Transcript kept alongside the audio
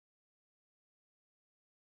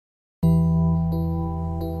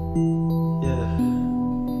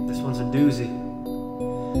doozy.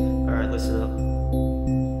 Alright, listen up.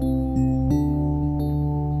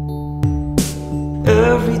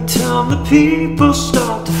 Every time the people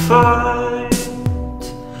start to fight,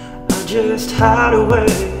 I just hide away.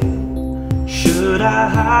 Should I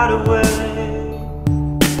hide away?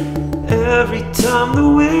 Every time the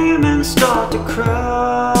women start to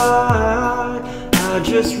cry, I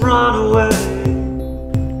just run away.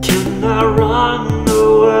 Can I run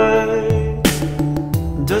away?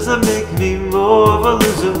 Does that make me more of a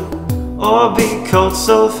loser, or be called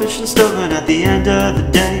selfish and stubborn? At the end of the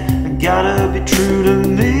day, I gotta be true to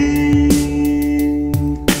me.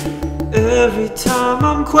 Every time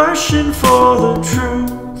I'm questioned for the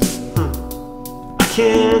truth, I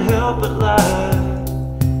can't help but lie.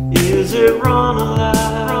 Is it wrong to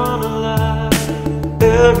lie? Wrong to lie?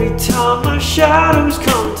 Every time my shadows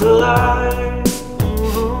come to light,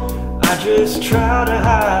 I just try to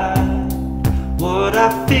hide what I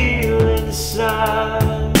feel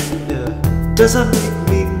inside. Does that make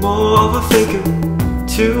me more of a faker,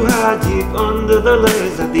 to hide deep under the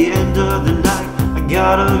layers? At the end of the night, I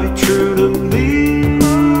gotta be true to me.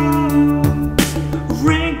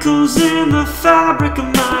 Wrinkles in the fabric of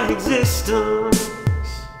my existence,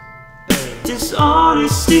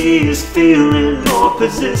 dishonesty is feeling more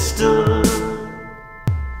persistent.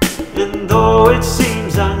 And though it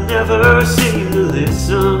seems I never seem to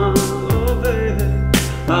listen, oh baby,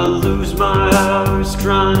 I lose my hours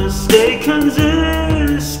trying to stay consistent.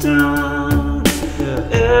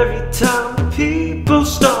 Every time the people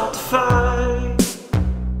start to fight,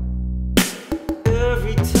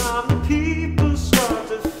 every time the people start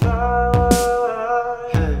to fight,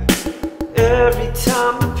 every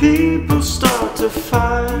time the people start to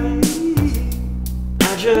fight,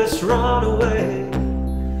 I just run away.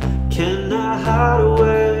 Can I hide away?